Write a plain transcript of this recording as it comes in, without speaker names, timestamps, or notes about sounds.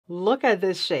Look at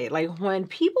this shade. Like, when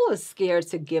people are scared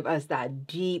to give us that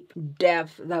deep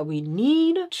depth that we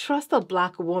need, trust a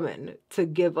Black woman to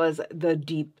give us the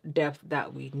deep depth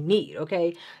that we need,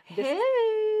 okay? Hey!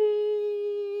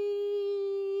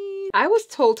 I was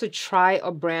told to try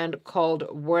a brand called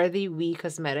Worthy We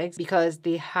Cosmetics because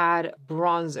they had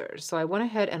bronzers. So I went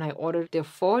ahead and I ordered their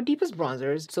 4 deepest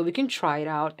bronzers so we can try it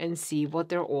out and see what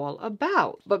they're all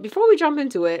about. But before we jump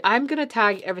into it, I'm gonna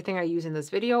tag everything I use in this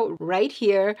video right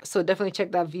here. So definitely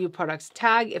check that View Products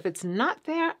tag. If it's not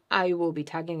there, I will be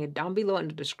tagging it down below in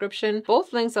the description.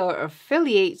 Both links are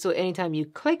affiliate, so anytime you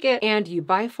click it and you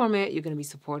buy from it, you're gonna be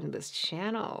supporting this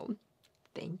channel.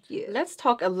 Thank you. Let's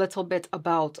talk a little bit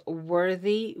about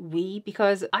Worthy We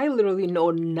because I literally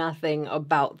know nothing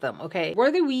about them, okay?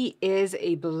 Worthy We is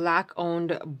a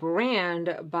Black-owned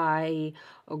brand by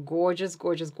a gorgeous,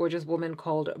 gorgeous, gorgeous woman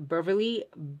called Beverly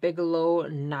Bigelow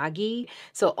Nagy.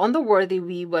 So on the Worthy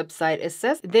We website, it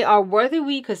says they are Worthy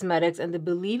We Cosmetics and they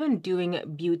believe in doing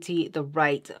beauty the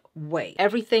right way.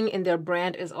 Everything in their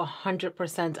brand is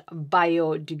 100%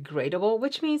 biodegradable,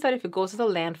 which means that if it goes to the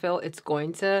landfill, it's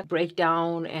going to break down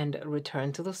and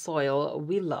return to the soil.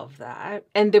 We love that.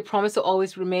 And they promise to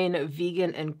always remain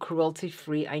vegan and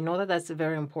cruelty-free. I know that that's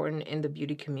very important in the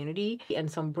beauty community, and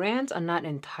some brands are not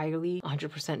entirely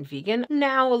 100% vegan.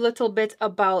 Now a little bit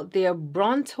about their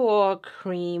Brontours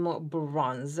cream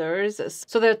bronzers.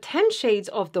 So there are 10 shades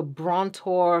of the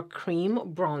Brontours cream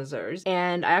bronzers,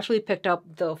 and I actually picked up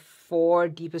the 4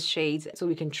 deepest shades so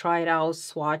we can try it out,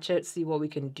 swatch it, see what we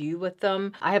can do with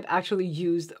them. I have actually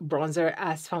used bronzer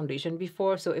as foundation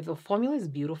before, so if the formula is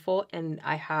beautiful and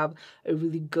I have a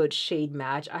really good shade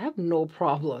match, I have no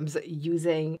problems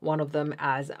using one of them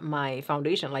as my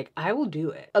foundation. Like, I will do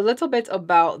it. A little bit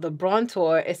about the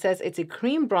Brontours. It says it's a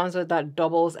cream bronzer that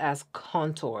doubles as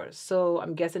contours. So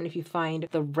I'm guessing if you find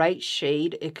the right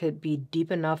shade, it could be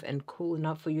deep enough and cool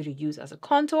enough for you to use as a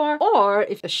contour, or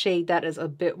if a shade that is a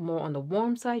bit more on the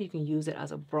warm side, you can use it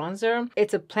as a bronzer.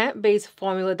 It's a plant-based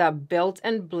formula that builds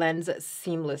and blends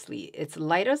seamlessly. It's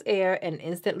light as air and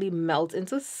instantly melts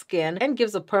into skin and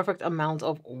gives a perfect amount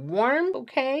of warmth,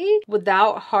 okay,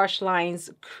 without harsh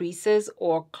lines, creases,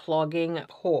 or clogging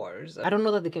pores. I don't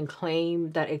know that they can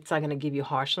claim that it's not going to give you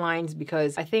harsh lines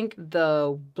because I think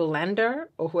the blender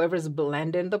or whoever's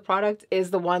blending the product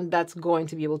is the one that's going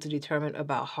to be able to determine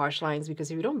about harsh lines, because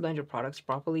if you don't blend your products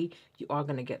properly, you are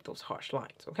going to get those harsh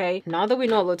lines, okay? Now that we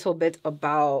know a little bit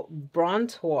about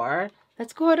Brontours,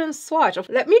 let's go ahead and swatch.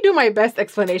 Let me do my best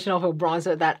explanation of a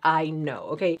bronzer that I know,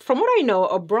 okay? From what I know,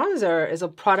 a bronzer is a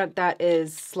product that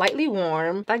is slightly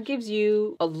warm, that gives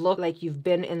you a look like you've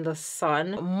been in the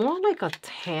sun, more like a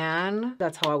tan.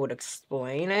 That's how I would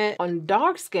explain it. On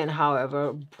dark skin,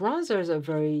 however, bronzers are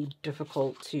very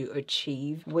difficult to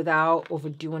achieve without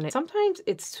overdoing it. Sometimes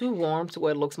it's too warm to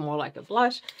where it looks more like a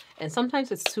blush, and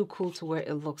sometimes it's too cool to where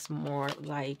it looks more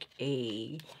like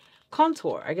a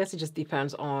contour. I guess it just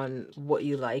depends on what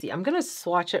you like. I'm gonna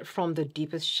swatch it from the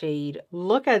deepest shade.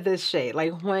 Look at this shade.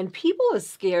 Like, when people are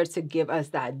scared to give us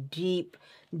that deep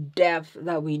depth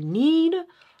that we need,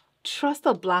 trust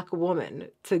a Black woman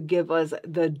to give us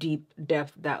the deep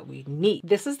depth that we need.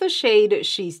 This is the shade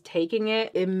She's Taking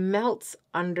It. It melts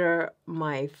under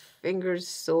my fingers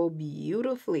so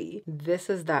beautifully. This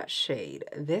is that shade.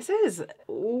 This is,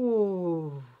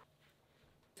 ooh.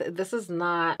 This is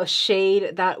not a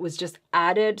shade that was just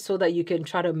added so that you can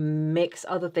try to mix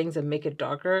other things and make it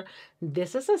darker.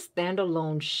 This is a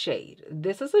standalone shade.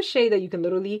 This is a shade that you can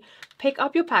literally pick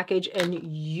up your package and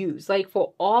use. Like,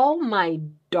 for all my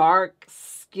dark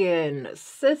skin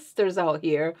sisters out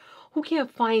here who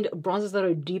can't find bronzers that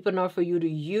are deep enough for you to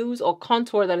use or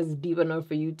contour that is deep enough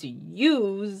for you to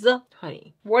use,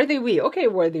 honey, Worthy We. Okay,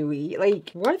 Worthy We.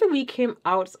 Like, Worthy We came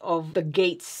out of the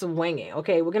gate swinging.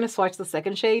 Okay, we're gonna swatch the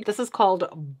second shade. This is called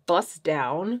Bust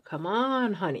Down. Come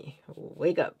on, honey,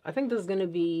 wake up. I think this is gonna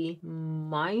be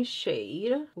my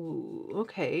shade. Ooh,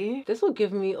 okay. This will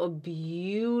give me a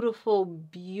beautiful,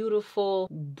 beautiful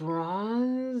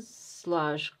bronze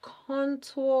slash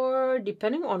contour,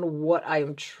 depending on what I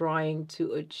am trying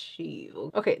to achieve.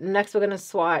 Okay, next we're gonna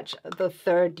swatch the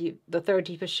third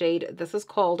deepest shade. This is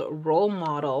called Role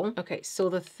Model. Okay, so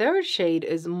the third shade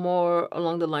is more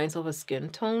along the lines of a skin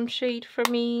tone shade for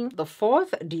me. The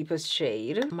fourth deepest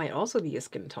shade might also be a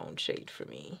skin tone shade for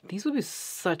me. These would be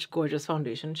such gorgeous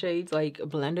foundation shades, like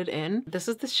blended in. This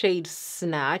is the shade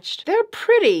Snatched. They're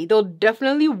pretty. They'll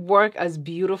definitely work as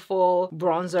beautiful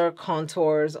bronzer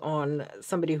contours on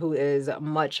somebody who is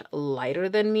much lighter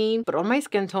than me, but on my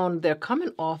skin tone, on, they're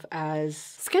coming off as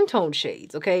skin tone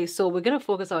shades, okay? So we're gonna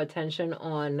focus our attention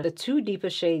on the two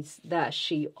deepest shades that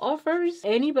she offers.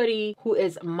 Anybody who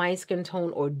is my skin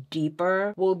tone or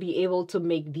deeper will be able to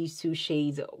make these two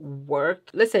shades work.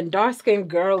 Listen, dark skin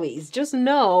girlies, just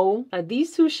know that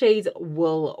these two shades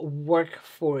will work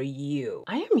for you.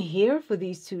 I am here for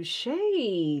these two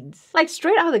shades. Like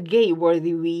straight out of the gate,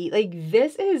 Worthy We. Like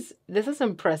this is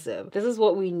impressive. This is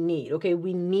what we need, okay?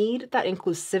 We need that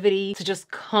inclusivity to just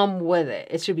come with it.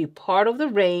 It should be part of the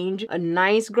range, a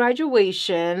nice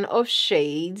graduation of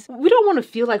shades. We don't want to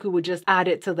feel like we would just add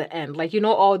it to the end. Like, you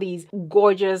know, all these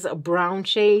gorgeous brown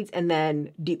shades and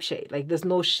then deep shade. Like there's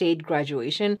no shade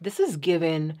graduation. This is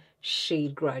given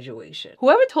shade graduation.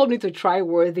 Whoever told me to try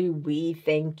Worthy We,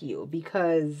 thank you,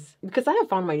 because I have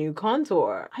found my new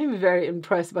contour. I'm very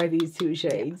impressed by these two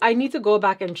shades. I need to go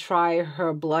back and try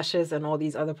her blushes and all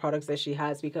these other products that she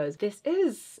has because this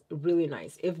is really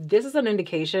nice. If this is an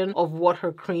indication of what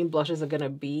her cream blushes are gonna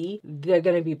be, they're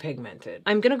gonna be pigmented.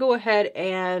 I'm gonna go ahead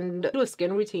and do a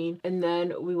skin routine and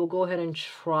then we will go ahead and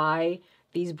try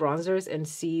these bronzers and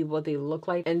see what they look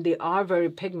like, and they are very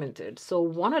pigmented. So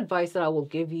one advice that I will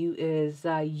give you is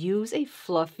use a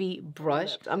fluffy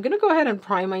brush. I'm gonna go ahead and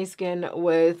prime my skin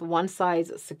with One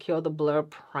Size Secure the Blur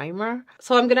primer.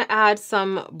 So I'm gonna add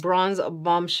some bronze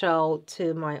bombshell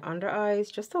to my under eyes,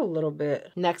 just a little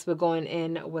bit. Next we're going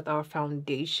in with our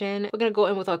foundation. We're gonna go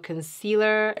in with our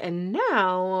concealer, and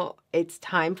now it's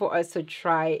time for us to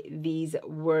try these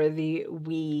Worthy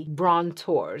We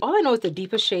Brontours. All I know is the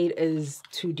deepest shade is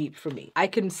too deep for me. I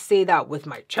can say that with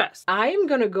my chest. I am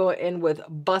gonna go in with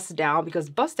Bust Down because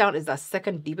Bust Down is the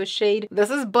second deepest shade. This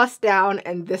is Bust Down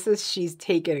and this is She's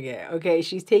Taking It, okay?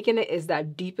 She's Taking It is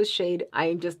that deepest shade. I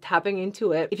am just tapping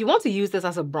into it. If you want to use this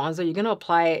as a bronzer, you're gonna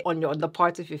apply it on the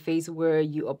parts of your face where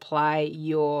you apply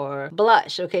your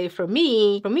blush, okay? For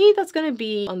me, that's gonna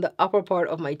be on the upper part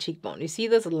of my cheekbone. You see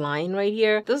this line right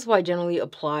here? This is why I generally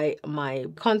apply my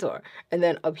contour. And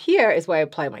then up here is where I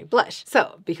apply my blush.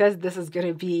 So because this is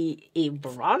gonna be a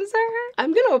bronzer,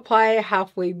 I'm gonna apply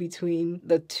halfway between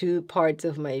the two parts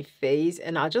of my face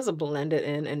and I'll just blend it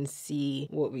in and see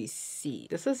what we see.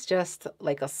 This is just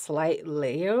like a slight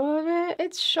layer of it.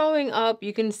 It's showing up.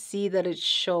 You can see that it's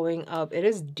showing up. It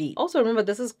is deep. Also remember,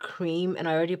 this is cream and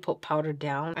I already put powder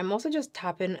down. I'm also just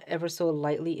tapping ever so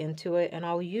lightly into it and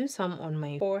I'll use some on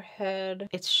my forehead.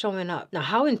 It's showing up. Now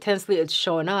how intensely it's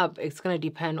showing up, it's gonna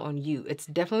depend on you. It's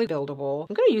definitely buildable.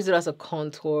 I'm gonna use it as a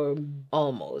contour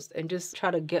almost and just try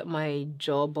to get my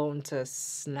jawbone to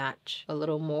snatch a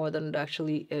little more than it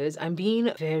actually is. I'm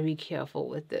being very careful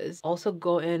with this. Also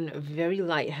go in very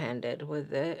light-handed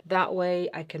with it. That way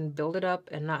I can build it up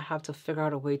and not have to figure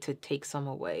out a way to take some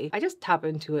away. I just tap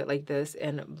into it like this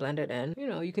and blend it in. You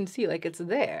know, you can see like it's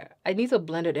there. I need to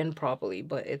blend it in properly,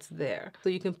 but it's there. So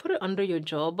you can put it under your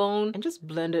jawbone and just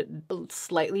blend it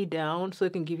slightly down so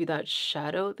it can give you that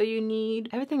shadow that you need.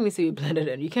 Everything needs to be blended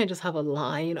in. You can't just have a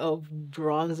line of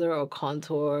bronzer or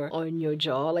contour on your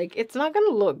jaw. Like it's not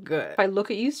gonna look good. If I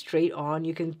look at you straight on,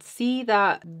 you can see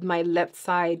that my left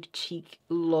side cheek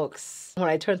looks, when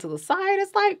I turn to the side,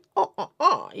 it's like,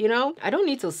 you know? I don't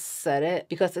need to set it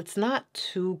because it's not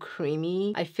too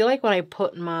creamy. I feel like when I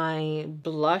put my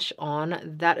blush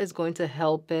on, that is going to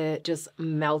help it just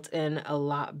melt in a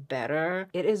lot better.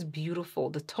 It is beautiful.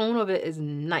 The tone of it is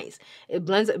nice. It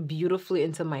blends beautifully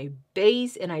into my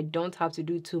base and I don't have to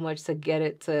do too much to get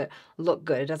it to look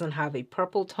good. It doesn't have a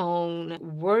purple tone.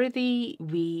 Worthy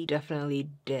We definitely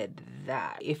did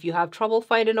that. If you have trouble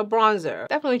finding a bronzer,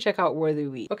 definitely check out Worthy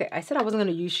We. Okay, I said I wasn't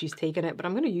gonna use She's Taking It, but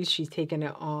I'm gonna use She's Taking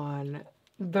It on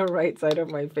the right side of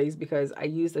my face because I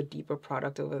used a deeper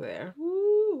product over there.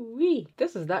 Ooh-wee.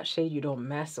 This is that shade you don't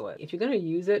mess with. If you're gonna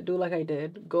use it, do like I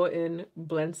did. Go in,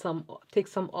 blend some, take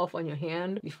some off on your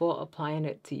hand before applying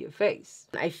it to your face.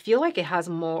 I feel like it has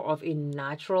more of a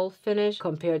natural finish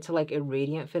compared to like a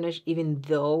radiant finish, even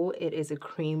though it is a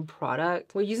cream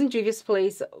product. We're using Juvia's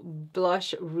Place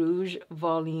Blush Rouge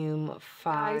Volume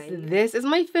 5. Guys, this is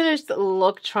my finished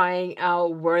look trying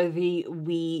out Worthy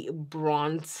We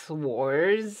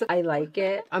Brontours. I like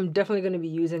it. I'm definitely going to be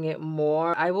using it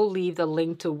more. I will leave the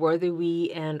link to Worthy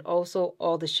We and also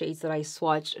all the shades that I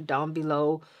swatched down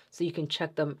below so you can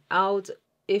check them out.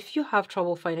 If you have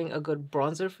trouble finding a good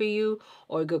bronzer for you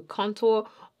or a good contour,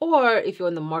 or if you're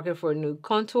in the market for a new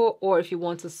contour, or if you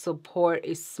want to support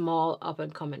a small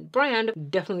up-and-coming brand,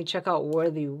 definitely check out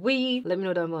Worthy We. Let me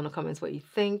know down below in the comments what you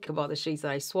think about the shades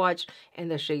that I swatched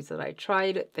and the shades that I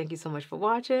tried. Thank you so much for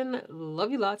watching. Love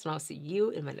you lots, and I'll see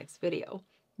you in my next video.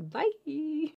 Bye!